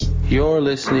You're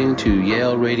listening to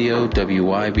Yale Radio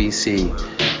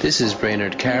WYBC. This is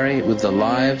Brainerd Carey with the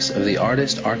lives of the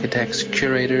artists, architects,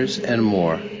 curators, and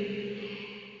more.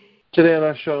 Today on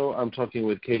our show, I'm talking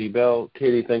with Katie Bell.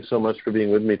 Katie, thanks so much for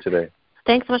being with me today.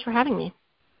 Thanks so much for having me.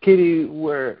 Katie,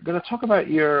 we're going to talk about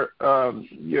your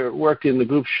work in the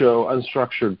group show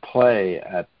Unstructured Play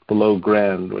at Below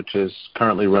Grand, which is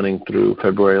currently running through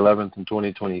February 11th in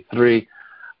 2023.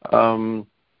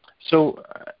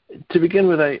 To begin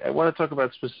with, I want to talk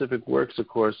about specific works, of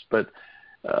course, but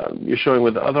you're showing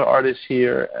with other artists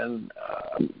here, and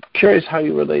I'm curious how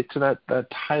you relate to that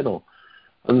title,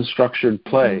 Unstructured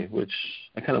Play, which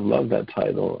I kind of love that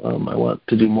title. I want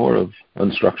to do more of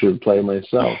unstructured play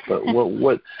myself, but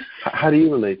how do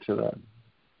you relate to that?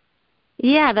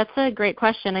 Yeah, that's a great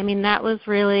question. I mean, that was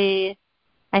really,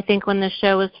 I think when the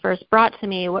show was first brought to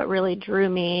me, what really drew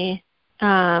me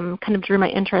kind of drew my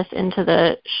interest into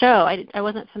the show. I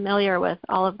wasn't familiar with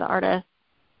all of the artists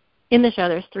in the show.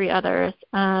 There's 3 others.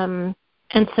 And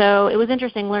so it was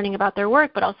interesting learning about their work,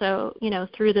 but also,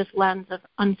 through this lens of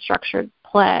unstructured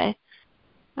play.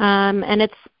 And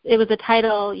it was a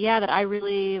title, that I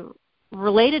really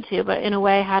related to, but in a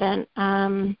way hadn't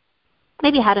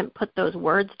put those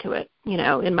words to it,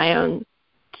 in my own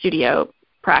studio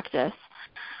practice.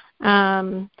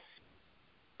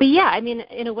 But yeah, I mean,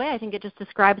 in a way, I think it just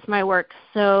describes my work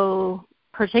so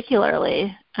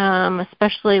particularly,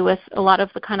 especially with a lot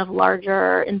of the kind of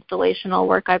larger installational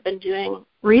work I've been doing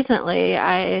recently.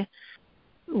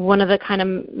 One of the kind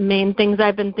of main things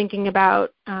I've been thinking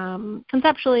about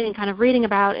conceptually and kind of reading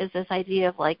about is this idea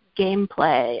of like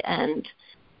gameplay and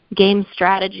game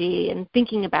strategy and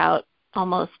thinking about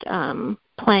almost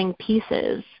playing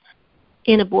pieces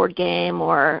in a board game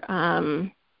or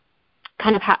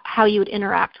kind of how you would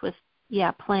interact with,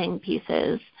 playing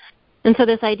pieces. And so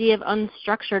this idea of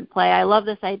unstructured play, I love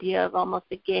this idea of almost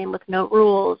a game with no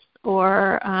rules,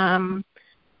 or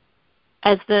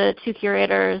as the 2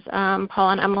 curators,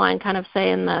 Paul and Emmeline, kind of say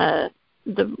in the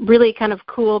really kind of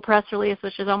cool press release,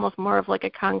 which is almost more of like a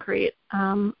concrete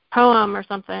poem or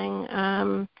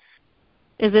something,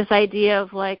 is this idea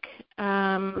of like,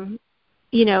 the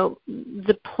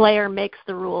player makes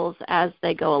the rules as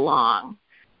they go along.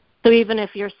 So even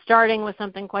if you're starting with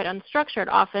something quite unstructured,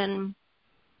 often,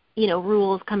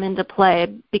 rules come into play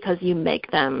because you make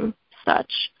them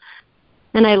such.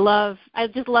 And I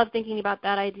just love thinking about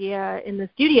that idea in the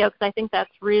studio, because I think that's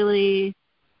really,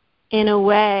 in a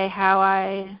way, how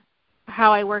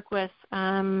I work with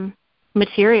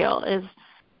material. Is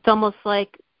it's almost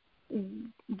like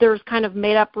there's kind of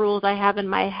made up rules I have in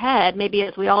my head, maybe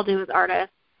as we all do as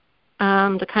artists,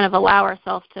 to kind of allow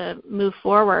ourselves to move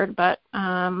forward, but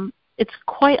it's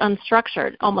quite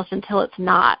unstructured almost until it's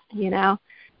not,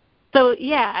 So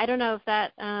yeah, I don't know if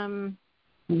that.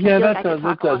 That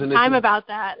does. I'm about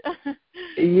that.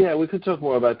 Yeah, we could talk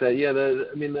more about that. Yeah,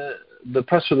 the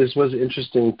press release was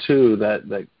interesting too.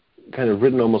 That kind of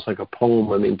written almost like a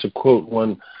poem. I mean, to quote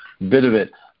one bit of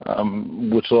it,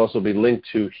 which will also be linked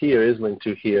to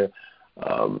here.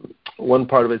 One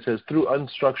part of it says, through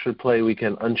unstructured play, we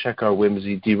can uncheck our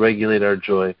whimsy, deregulate our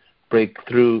joy, break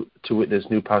through to witness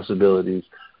new possibilities,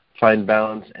 find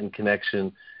balance and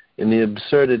connection in the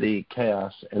absurdity,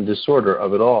 chaos, and disorder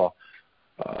of it all.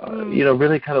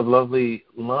 Really kind of lovely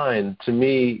line. To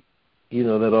me,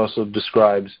 that also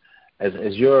describes,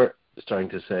 as you're starting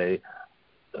to say,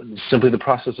 simply the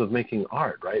process of making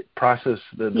art, right?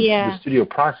 The studio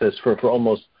process for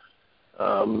almost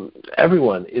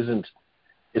everyone isn't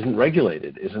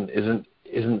regulated,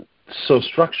 isn't so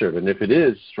structured. And if it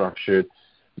is structured,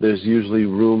 there's usually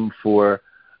room for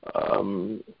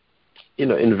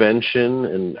invention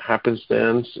and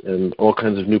happenstance and all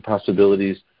kinds of new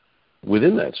possibilities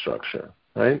within that structure,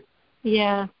 right?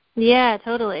 Yeah,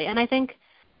 totally. And I think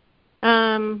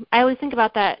I always think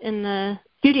about that in the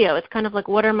studio. It's kind of like,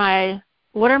 what are my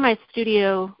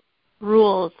studio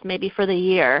rules maybe for the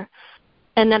year?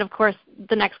 And then, of course,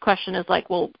 the next question is like,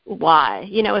 well, why?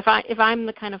 If I'm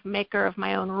the kind of maker of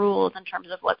my own rules in terms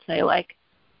of, let's say, like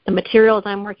the materials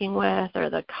I'm working with or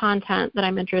the content that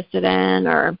I'm interested in,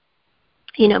 or,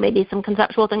 maybe some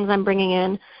conceptual things I'm bringing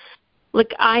in,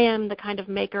 like I am the kind of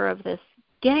maker of this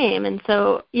game. And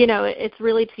so, it's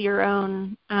really to your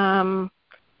own,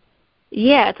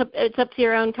 it's up to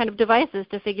your own kind of devices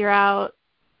to figure out,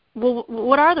 well,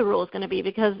 what are the rules going to be?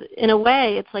 Because in a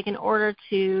way, it's like in order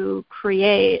to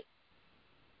create,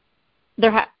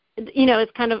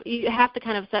 it's kind of, you have to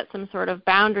kind of set some sort of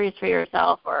boundaries for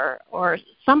yourself or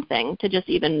something to just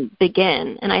even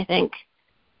begin. And I think,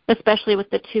 especially with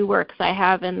the 2 works I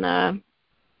have in the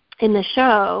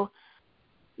show,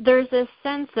 there's this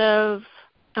sense of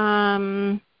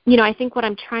I think what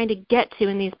I'm trying to get to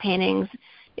in these paintings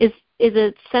is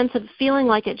a sense of feeling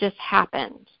like it just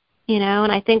happened,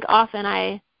 and I think often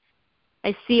I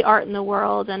see art in the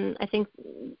world, and I think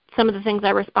some of the things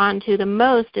I respond to the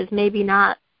most is maybe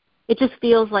not, it just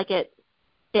feels like it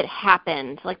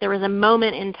happened, like there was a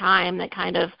moment in time that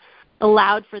kind of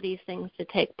allowed for these things to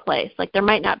take place. Like there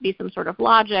might not be some sort of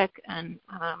logic, and,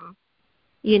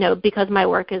 because my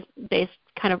work is based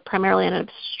kind of primarily on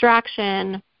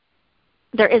abstraction,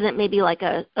 there isn't maybe like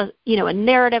a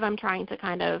narrative I'm trying to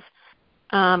kind of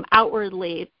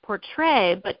outwardly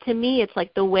portray, but to me it's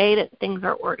like the way that things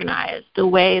are organized, the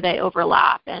way they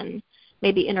overlap and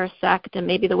maybe intersect, and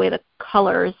maybe the way the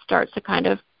colors start to kind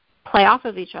of play off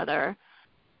of each other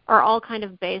are all kind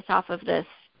of based off of this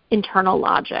internal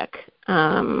logic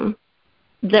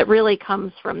that really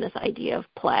comes from this idea of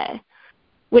play,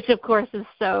 which of course is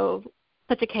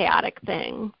such a chaotic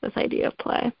thing, this idea of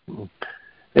play.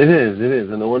 It is,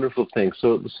 and a wonderful thing.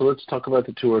 So let's talk about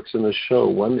the two works in the show.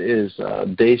 One is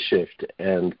Day Shift,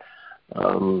 and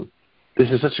this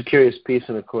is such a curious piece,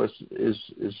 and of course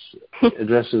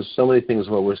addresses so many things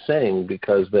what we're saying,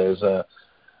 because there's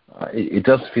it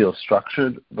does feel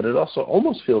structured, but it also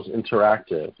almost feels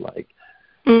interactive. Like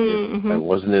if I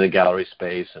wasn't in a gallery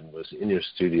space and was in your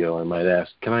studio, I might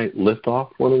ask, can I lift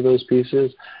off one of those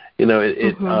pieces?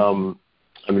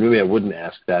 Maybe I wouldn't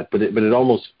ask that, but it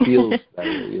almost feels that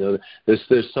way.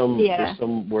 There's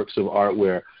some works of art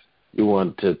where you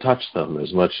want to touch them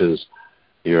as much as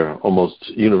you're almost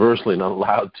universally not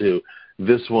allowed to.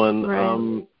 This one,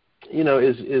 right.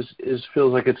 is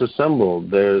feels like it's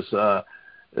assembled. There's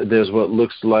what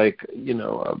looks like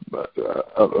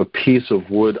a piece of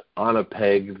wood on a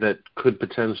peg that could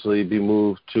potentially be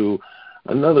moved to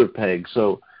another peg.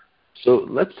 So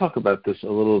let's talk about this a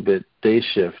little bit. Day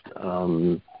Shift.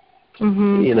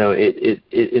 It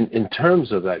in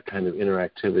terms of that kind of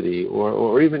interactivity,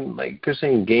 or even like you're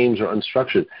saying, games are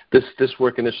unstructured. This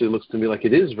work initially looks to me like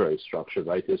it is very structured,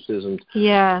 right? This doesn't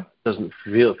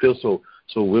feel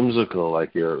so whimsical,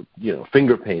 like you're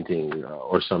finger painting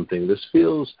or something. This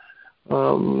feels,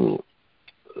 though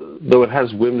it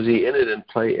has whimsy in it and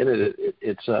play in it,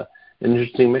 it's an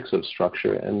interesting mix of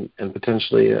structure and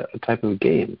potentially a type of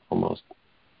game almost.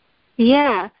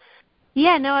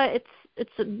 Yeah, no,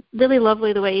 it's really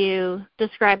lovely the way you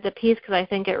describe the piece, because I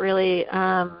think it really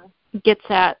gets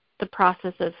at the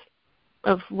process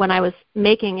of when I was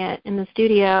making it in the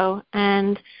studio.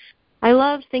 And I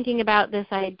loved thinking about this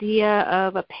idea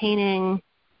of a painting,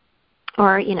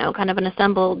 or kind of an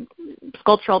assembled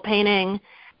sculptural painting,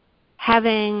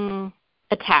 having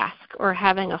a task or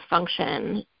having a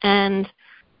function. And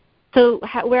so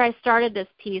where I started this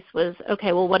piece was,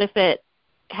 okay, well, what if it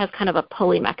has kind of a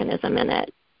pulley mechanism in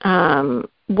it?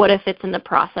 What if it's in the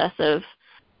process of,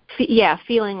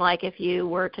 feeling like if you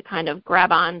were to kind of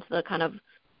grab onto the kind of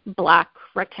black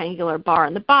rectangular bar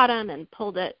on the bottom and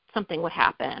pulled it, something would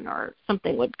happen, or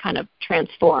something would kind of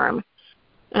transform.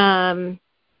 And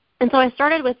so I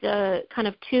started with the kind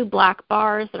of two black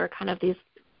bars that are kind of these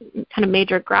kind of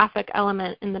major graphic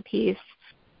element in the piece.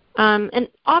 And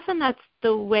often that's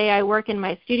the way I work in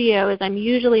my studio, is I'm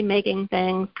usually making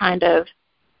things kind of,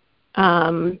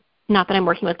 not that I'm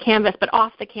working with canvas, but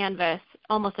off the canvas,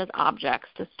 almost as objects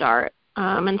to start.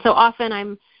 And so often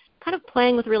I'm kind of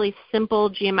playing with really simple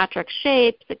geometric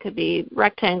shapes. It could be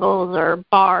rectangles or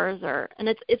bars, and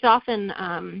it's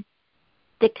often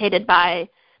dictated by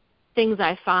things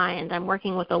I find. I'm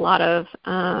working with a lot of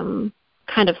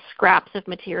kind of scraps of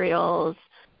materials.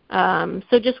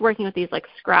 So just working with these like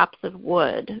scraps of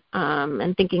wood,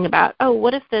 and thinking about,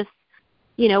 what if this,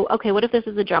 what if this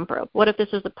is a jump rope? What if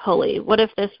this was a pulley? What if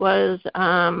this was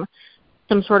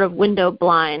some sort of window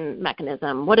blind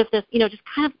mechanism? What if this, just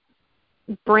kind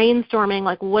of brainstorming,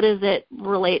 like, what does it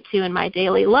relate to in my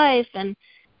daily life? And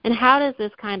how does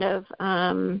this kind of,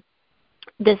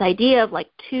 this idea of like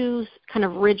two kind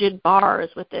of rigid bars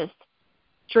with this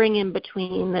string in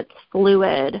between that's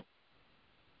fluid,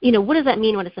 what does that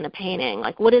mean when it's in a painting?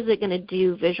 Like, what is it going to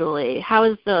do visually? How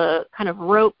is the kind of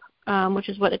rope, which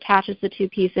is what attaches the two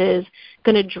pieces,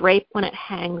 going to drape when it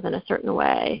hangs in a certain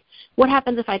way? What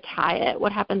happens if I tie it?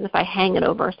 What happens if I hang it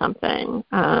over something?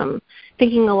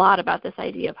 Thinking a lot about this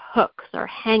idea of hooks or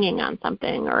hanging on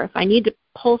something, or if I need to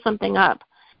pull something up,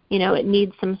 it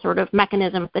needs some sort of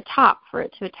mechanism at the top for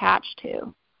it to attach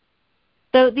to.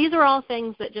 So these are all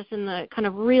things that just in the kind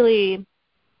of really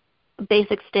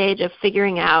basic stage of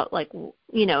figuring out, like,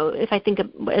 if I think of,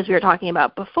 as we were talking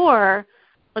about before,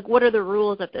 like, what are the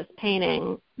rules of this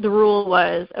painting? The rule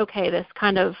was, okay, this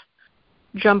kind of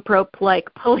jump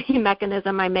rope-like pulley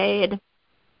mechanism I made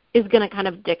is going to kind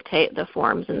of dictate the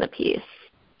forms in the piece.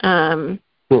 And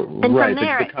Right,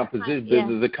 there,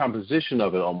 the composition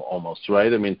of it almost,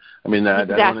 right? I mean, I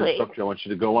don't want to interrupt you. I want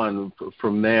you to go on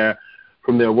from there.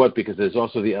 From there, what? Because there's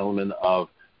also the element of,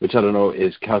 which I don't know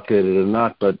is calculated or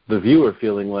not, but the viewer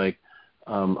feeling like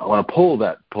I want to pull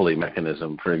that pulley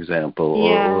mechanism, for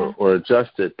example, or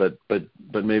adjust it, but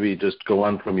maybe just go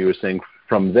on from, you were saying,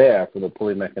 from there for the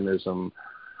pulley mechanism.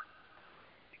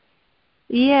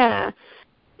 Yeah.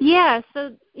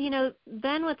 So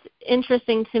then what's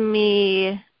interesting to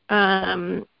me,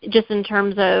 just in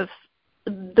terms of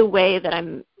the way that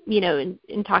I'm,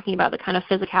 in talking about the kind of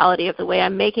physicality of the way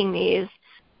I'm making these,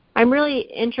 I'm really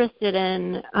interested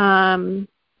in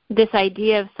this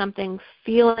idea of something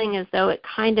feeling as though it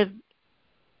kind of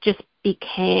just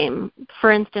became.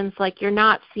 For instance, like you're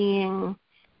not seeing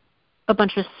a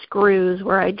bunch of screws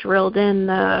where I drilled in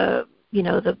the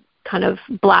kind of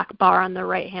black bar on the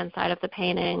right-hand side of the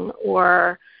painting,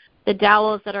 or the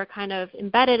dowels that are kind of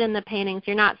embedded in the paintings.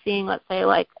 You're not seeing, let's say,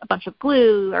 like a bunch of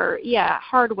glue or,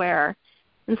 hardware.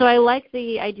 And so I like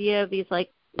the idea of these, like,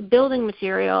 building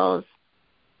materials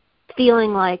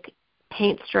feeling like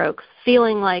paint strokes,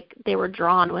 feeling like they were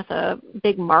drawn with a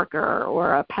big marker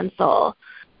or a pencil.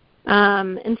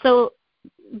 And so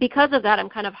because of that, I'm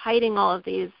kind of hiding all of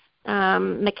these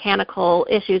mechanical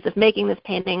issues of making this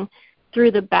painting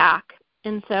through the back.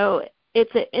 And so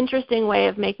it's an interesting way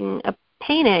of making a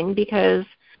painting because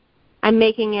I'm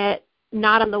making it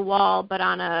not on the wall but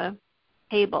on a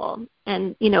table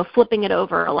and, flipping it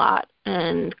over a lot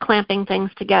and clamping things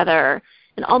together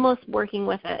and almost working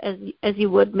with it as you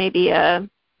would maybe a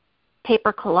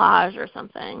paper collage or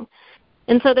something.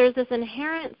 And so there's this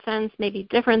inherent sense, maybe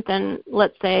different than,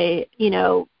 let's say,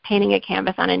 painting a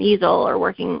canvas on an easel or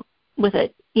working with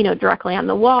it, directly on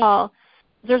the wall.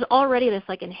 There's already this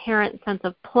like inherent sense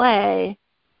of play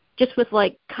just with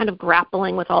like kind of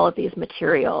grappling with all of these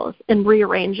materials and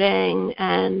rearranging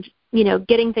and,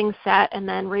 getting things set and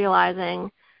then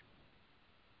realizing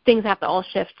things have to all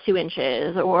shift 2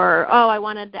 inches or, I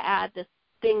wanted to add this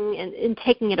thing and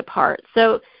taking it apart.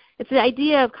 So it's the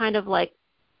idea of kind of like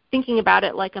thinking about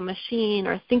it like a machine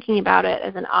or thinking about it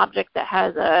as an object that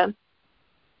has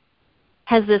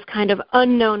this kind of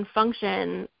unknown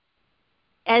function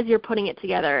as you're putting it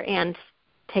together and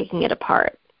taking it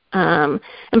apart. And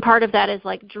part of that is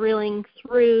like drilling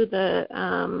through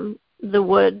the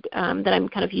wood that I'm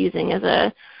kind of using as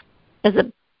a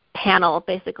panel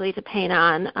basically to paint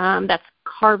on. That's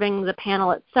carving the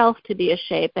panel itself to be a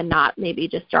shape and not maybe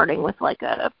just starting with like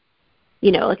a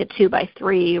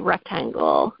 2x3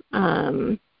 rectangle.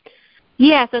 So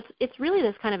it's really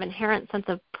this kind of inherent sense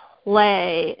of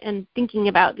play and thinking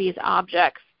about these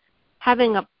objects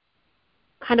having a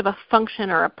kind of a function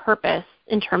or a purpose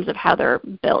in terms of how they're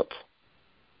built.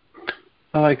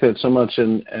 I like that so much.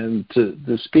 And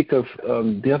to speak of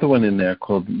the other one in there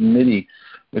called MIDI,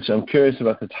 which I'm curious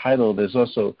about the title. There's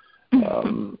also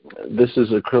this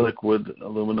is acrylic wood,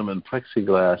 aluminum, and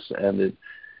plexiglass, and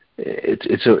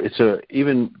it's a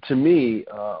even to me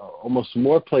almost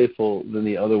more playful than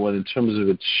the other one in terms of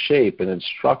its shape and its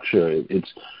structure.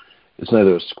 It's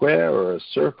neither a square or a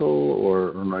circle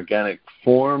or an organic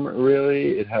form,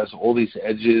 really. It has all these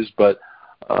edges, but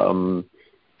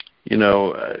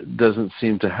doesn't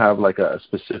seem to have like a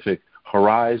specific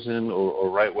horizon or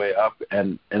right way up,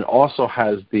 and also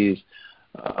has these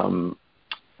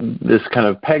this kind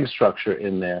of peg structure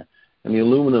in there. And the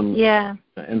aluminum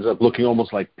ends up looking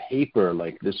almost like paper,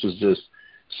 like this was just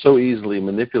so easily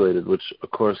manipulated, which, of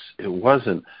course, it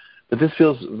wasn't. But this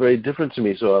feels very different to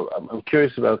me, so I'm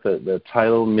curious about the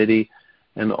title, MIDI,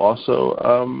 and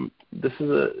also it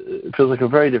feels like a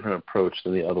very different approach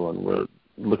than the other one. We're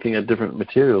looking at different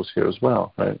materials here as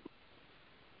well, right?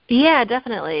 Yeah,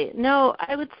 definitely. No,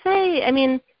 I would say, I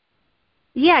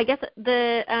guess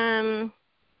the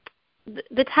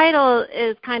title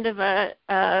is kind of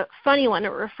a funny one. It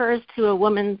refers to a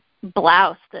woman's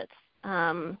blouse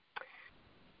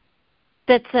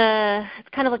it's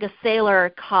kind of like a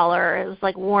sailor collar. It was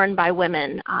like worn by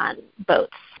women on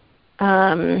boats.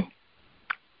 I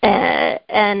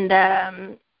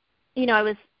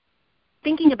was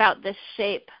thinking about the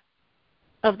shape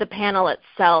of the panel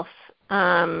itself.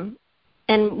 And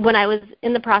when I was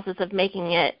in the process of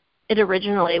making it, it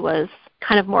originally was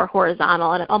kind of more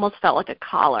horizontal, and it almost felt like a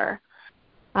collar,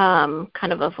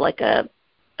 kind of like a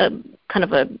kind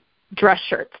of a dress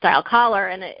shirt style collar.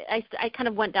 And I kind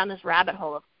of went down this rabbit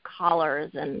hole of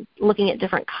collars and looking at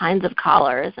different kinds of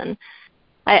collars. And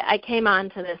I came on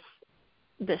to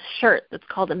this shirt that's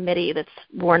called a midi that's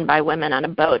worn by women on a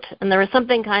boat. And there was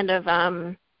something kind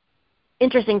of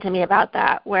interesting to me about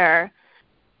that, where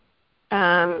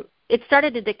it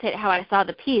started to dictate how I saw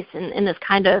the piece in this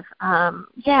kind of,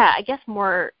 I guess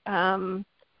more, to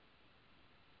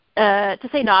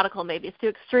say nautical maybe it's too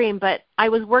extreme, but I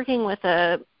was working with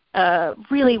a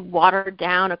really watered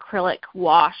down acrylic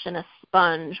wash and a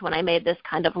sponge when I made this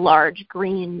kind of large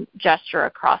green gesture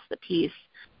across the piece.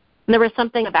 And there was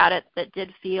something about it that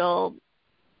did feel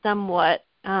somewhat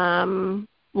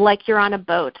like you're on a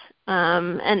boat,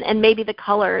 and maybe the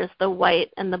colors, the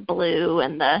white and the blue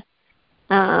and the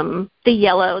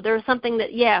yellow. There was something that,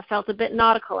 felt a bit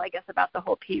nautical, I guess, about the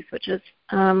whole piece, which is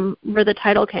where the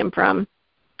title came from.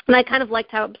 And I kind of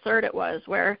liked how absurd it was,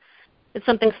 where it's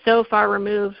something so far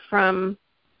removed from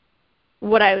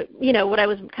what I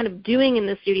was kind of doing in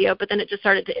the studio, but then it just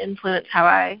started to influence how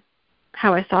I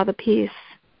saw the piece.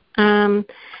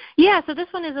 So this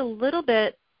one is a little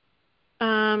bit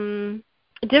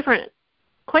different,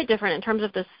 quite different in terms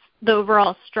of the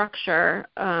overall structure,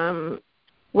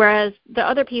 whereas the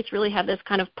other piece really had this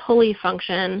kind of pulley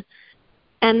function.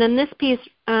 And then this piece,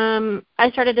 I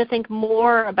started to think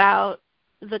more about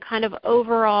the kind of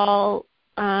overall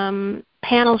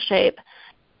panel shape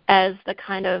as the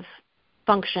kind of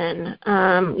function.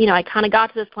 I kind of got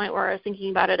to this point where I was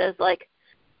thinking about it as like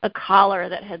a collar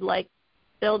that had like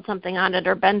spilled something on it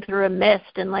or been through a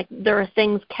mist, and like there were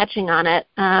things catching on it.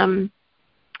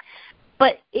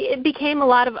 But it became a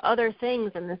lot of other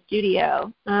things in the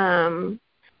studio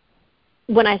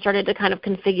when I started to kind of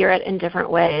configure it in different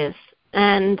ways.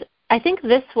 And I think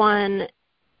this one,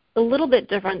 a little bit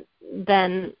different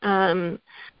than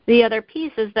the other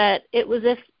piece, is that it was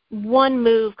if one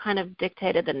move kind of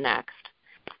dictated the next.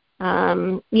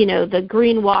 The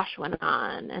green wash went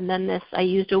on, and then I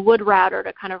used a wood router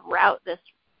to kind of route this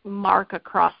mark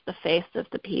across the face of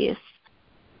the piece.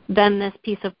 Then this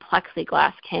piece of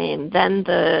plexiglass came. Then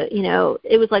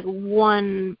it was like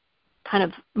one kind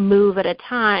of move at a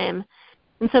time.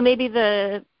 And so maybe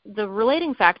the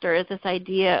relating factor is this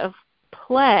idea of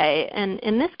play, and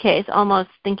in this case, almost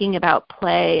thinking about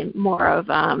play more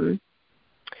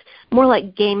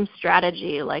like game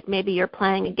strategy, like maybe you're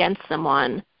playing against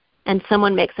someone and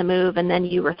someone makes a move and then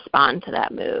you respond to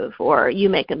that move, or you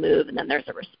make a move and then there's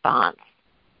a response.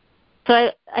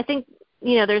 So I think,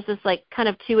 there's this like kind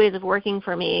of two ways of working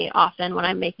for me often when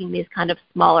I'm making these kind of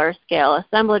smaller scale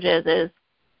assemblages. Is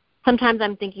sometimes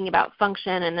I'm thinking about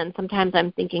function, and then sometimes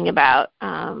I'm thinking about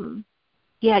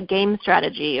game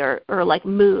strategy or like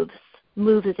moves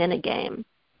in a game.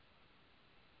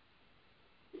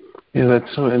 Yeah,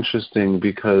 that's so interesting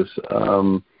because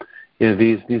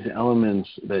these elements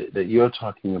that you're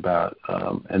talking about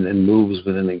and then moves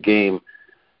within a game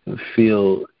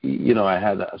feel, I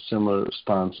had a similar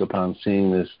response upon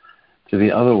seeing this to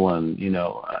the other one.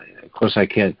 Of course I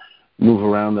can't move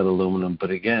around that aluminum,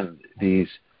 but again, these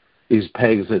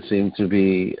pegs that seem to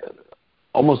be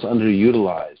almost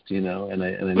underutilized, and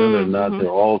I know they're not, they're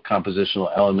all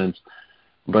compositional elements,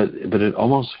 but it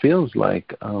almost feels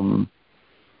like,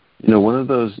 one of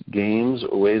those games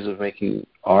or ways of making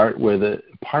art where the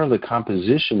part of the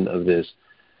composition of this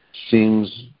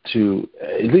seems to,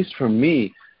 at least for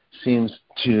me, seems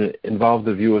to involve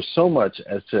the viewer so much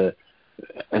as to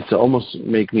almost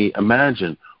make me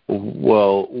imagine,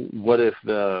 well, what if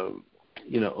the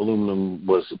aluminum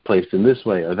was placed in this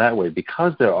way or that way,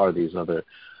 because there are these other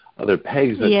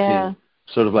pegs that seem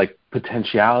sort of like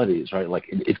potentialities, right? Like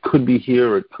it could be here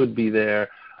or it could be there,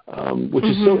 which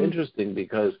is so interesting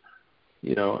because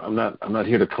I'm not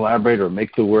here to collaborate or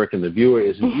make the work, and the viewer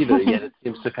isn't either. Yet it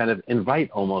seems to kind of invite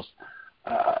almost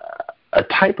a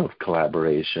type of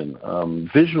collaboration,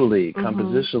 visually,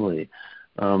 compositionally.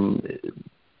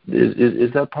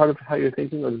 Is that part of how you're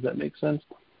thinking, or does that make sense?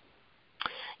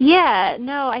 Yeah,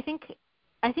 no, I think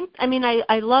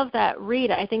I love that read.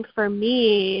 I think for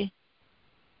me,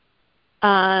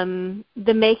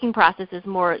 the making process is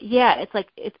more, it's like,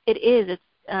 it's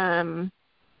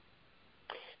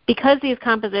because these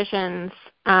compositions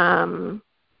kind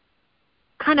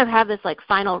of have this like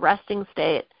final resting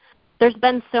state. There's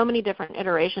been so many different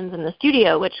iterations in the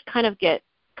studio, which kind of get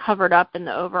covered up in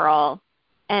the overall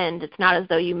end. It's not as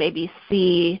though you maybe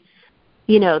see,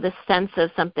 the sense of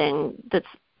something that's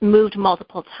moved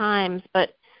multiple times,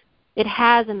 but it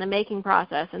has in the making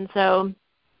process. And so,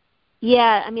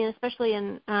 especially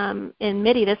in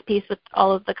MIDI, this piece with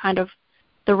all of the kind of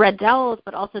the red dowels,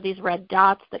 but also these red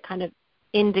dots that kind of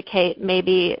indicate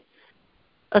maybe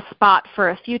a spot for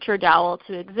a future dowel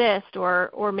to exist,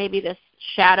 or maybe this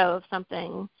shadow of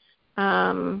something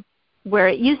where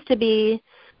it used to be.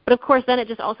 But of course, then it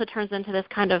just also turns into this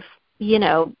kind of,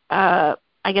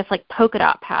 I guess like polka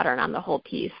dot pattern on the whole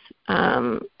piece.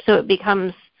 So it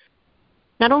becomes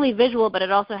not only visual, but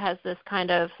it also has this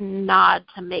kind of nod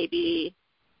to maybe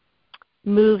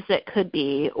moves that could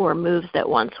be or moves that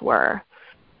once were.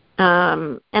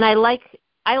 And I like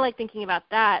thinking about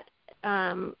that,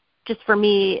 just for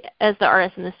me as the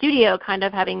artist in the studio, kind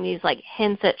of having these like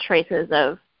hints at traces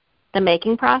of the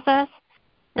making process.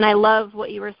 And I love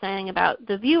what you were saying about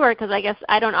the viewer, because I guess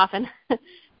I don't often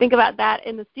think about that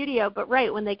in the studio, but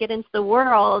right, when they get into the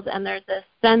world and there's this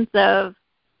sense of,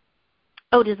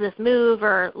 oh, does this move,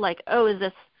 or like, oh, is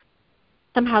this,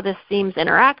 somehow this seems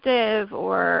interactive,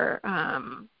 or,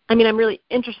 I'm really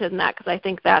interested in that, because I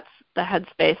think that's the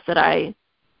headspace that I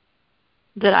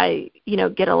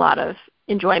get a lot of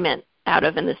enjoyment out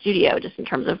of in the studio, just in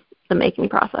terms of the making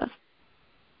process.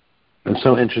 It's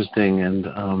so interesting, and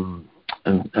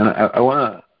I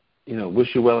want to,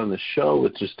 wish you well in the show,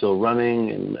 which is still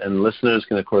running, and listeners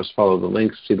can, of course, follow the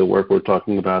links, see the work we're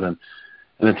talking about, and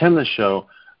attend the show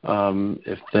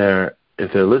if they're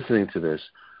listening to this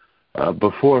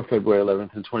before February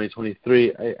 11th in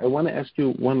 2023. I want to ask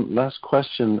you one last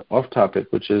question off topic,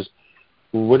 which is,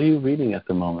 what are you reading at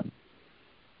the moment?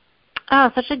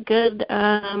 Oh, such a good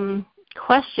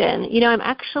question. I'm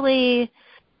actually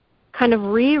kind of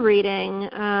rereading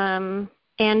Anne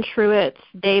Truitt's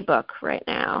Daybook right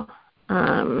now.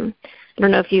 I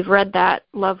don't know if you've read that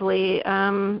lovely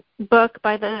book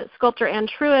by the sculptor Anne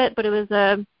Truitt, but it was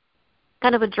a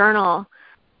kind of a journal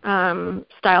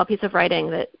style piece of writing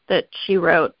that she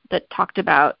wrote that talked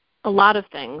about a lot of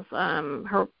things,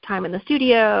 her time in the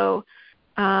studio,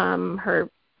 her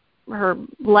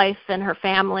life and her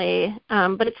family,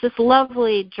 but it's this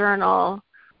lovely journal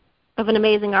of an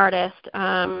amazing artist,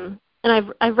 and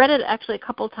I've read it actually a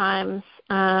couple times,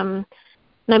 and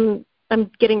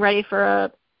I'm getting ready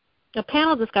for a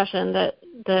panel discussion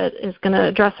that is going to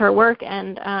address her work,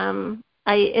 and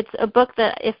it's a book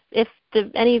that if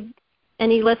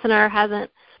any listener hasn't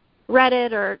read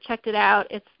it or checked it out,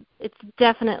 it's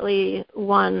definitely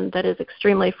one that is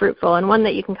extremely fruitful, and one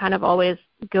that you can kind of always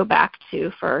go back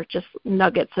to for just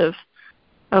nuggets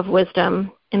of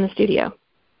wisdom in the studio.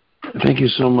 Thank you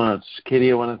so much,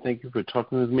 Katie. I want to thank you for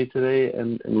talking with me today,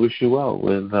 and wish you well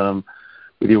with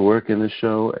your work in the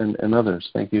show and others.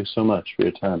 Thank you so much for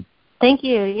your time. Thank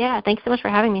you. Yeah, thanks so much for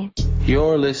having me.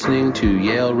 You're listening to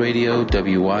Yale Radio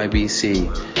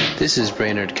WYBC. This is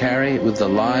Brainerd Carey with the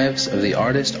lives of the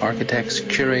artists, architects,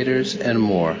 curators, and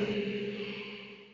more.